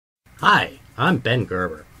Hi, I'm Ben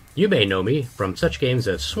Gerber. You may know me from such games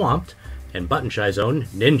as Swamped and Button Shy's own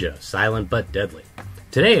Ninja, Silent but Deadly.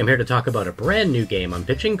 Today I'm here to talk about a brand new game I'm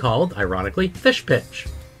pitching called, ironically, Fish Pitch.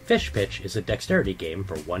 Fish Pitch is a dexterity game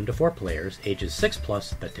for 1 to 4 players, ages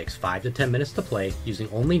 6+ that takes 5 to 10 minutes to play using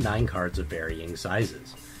only 9 cards of varying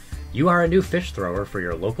sizes. You are a new fish thrower for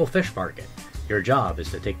your local fish market. Your job is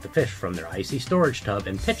to take the fish from their icy storage tub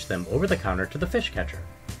and pitch them over the counter to the fish catcher.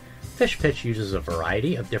 Fish Pitch uses a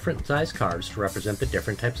variety of different size cards to represent the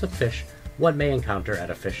different types of fish one may encounter at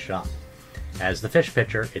a fish shop. As the fish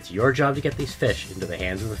pitcher, it's your job to get these fish into the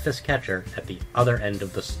hands of the fish catcher at the other end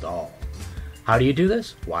of the stall. How do you do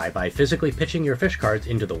this? Why, by physically pitching your fish cards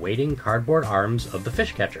into the waiting cardboard arms of the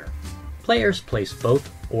fish catcher. Players place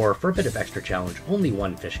both, or for a bit of extra challenge, only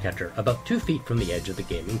one fish catcher about 2 feet from the edge of the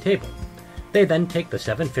gaming table. They then take the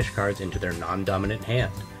 7 fish cards into their non-dominant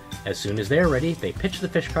hand. As soon as they are ready, they pitch the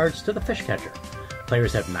fish cards to the fish catcher.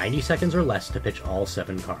 Players have 90 seconds or less to pitch all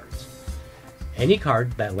 7 cards. Any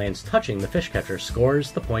card that lands touching the fish catcher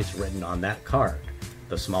scores the points written on that card.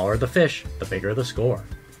 The smaller the fish, the bigger the score.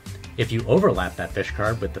 If you overlap that fish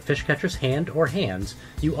card with the fish catcher's hand or hands,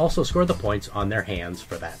 you also score the points on their hands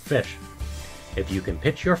for that fish. If you can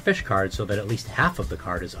pitch your fish card so that at least half of the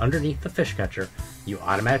card is underneath the fish catcher, you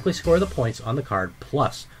automatically score the points on the card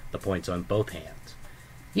plus the points on both hands.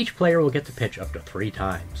 Each player will get to pitch up to 3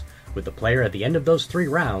 times, with the player at the end of those 3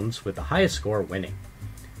 rounds with the highest score winning.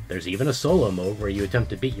 There's even a solo mode where you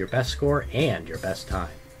attempt to beat your best score and your best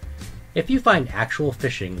time. If you find actual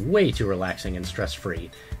fishing way too relaxing and stress-free,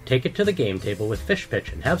 take it to the game table with Fish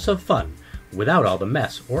Pitch and have some fun without all the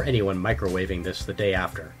mess or anyone microwaving this the day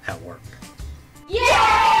after at work.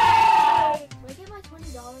 Yeah!